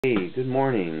Hey, good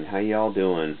morning. How y'all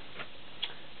doing?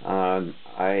 I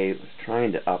was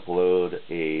trying to upload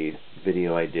a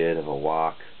video I did of a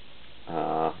walk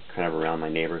kind of around my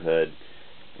neighborhood,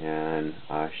 and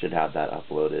I should have that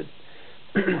uploaded.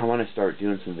 I want to start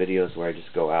doing some videos where I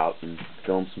just go out and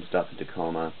film some stuff in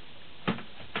Tacoma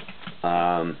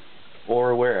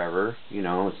or wherever,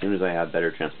 as soon as I have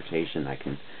better transportation. I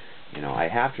can, I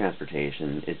have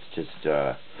transportation. It's just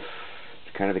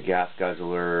it's kind of a gas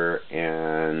guzzler,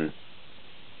 and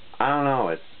I don't know,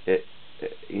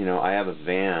 I have a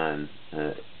van,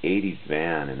 80s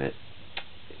van, and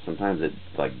sometimes it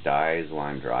like dies while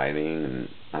I'm driving, and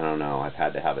I don't know, I've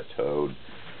had to have it towed.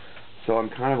 So I'm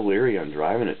kind of leery on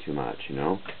driving it too much,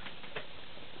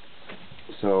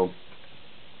 So,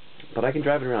 but I can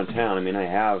drive it around town. I mean,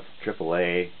 I have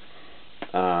AAA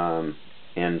and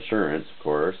insurance, of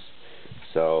course.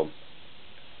 So,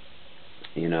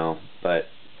 but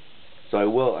so I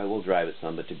will drive it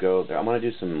some. But to go there, I'm going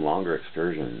to do some longer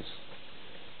excursions.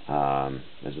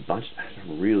 There's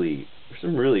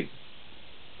some really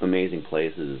amazing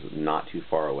places not too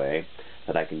far away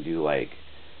that I can do like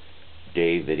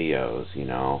day videos.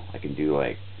 I can do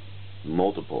like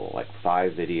multiple, like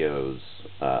 5 videos,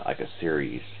 like a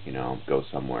series. Go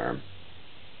somewhere.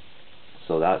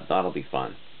 So that'll be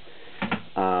fun.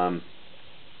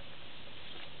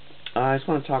 I just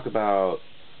want to talk about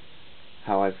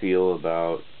how I feel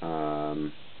about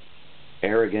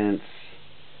arrogance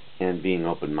and being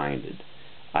open-minded.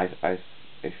 I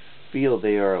feel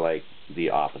they are like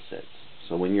the opposites.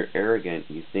 So when you're arrogant,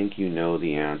 you think you know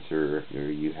the answer, or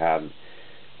you have,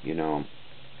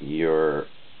 you're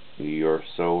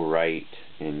so right,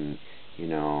 and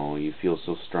you feel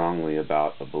so strongly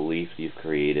about a belief you've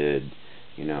created.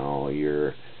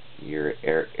 You're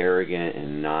arrogant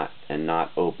and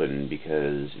not open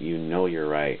because you're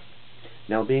right.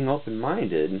 Now, being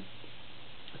open-minded,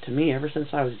 to me, ever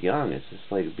since I was young, it's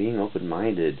just like being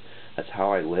open-minded. That's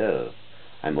how I live.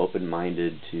 I'm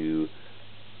open-minded to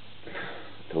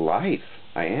life.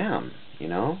 I am.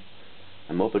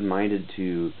 I'm open-minded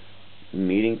to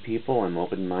meeting people. I'm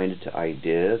open-minded to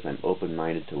ideas. I'm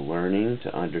open-minded to learning,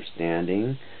 to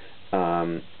understanding.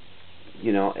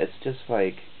 It's just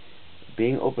like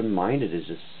being open-minded is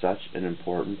just such an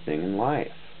important thing in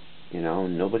life.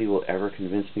 Nobody will ever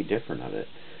convince me different of it.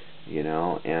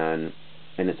 And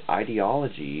it's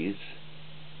ideologies,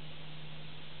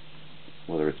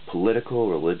 whether it's political,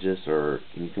 religious, or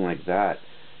anything like that,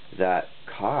 that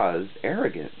cause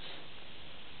arrogance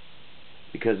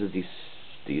because of these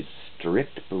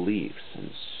strict beliefs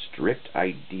and strict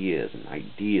ideas and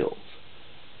ideals.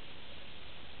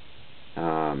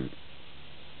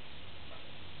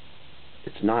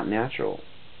 It's not natural.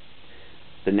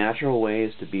 The natural way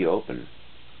is to be open,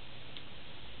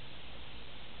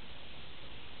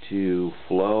 to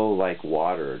flow like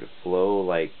water, to flow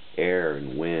like air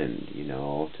and wind,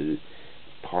 to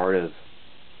part of,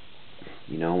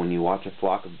 when you watch a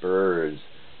flock of birds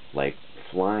like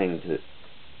flying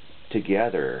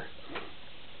together,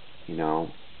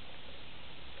 none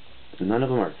of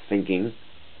them are thinking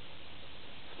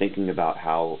about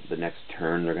how the next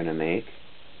turn they're going to make.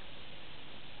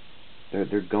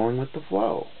 They're going with the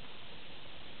flow.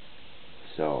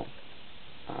 So,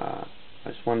 I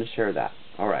just wanted to share that.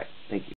 All right. Thank you.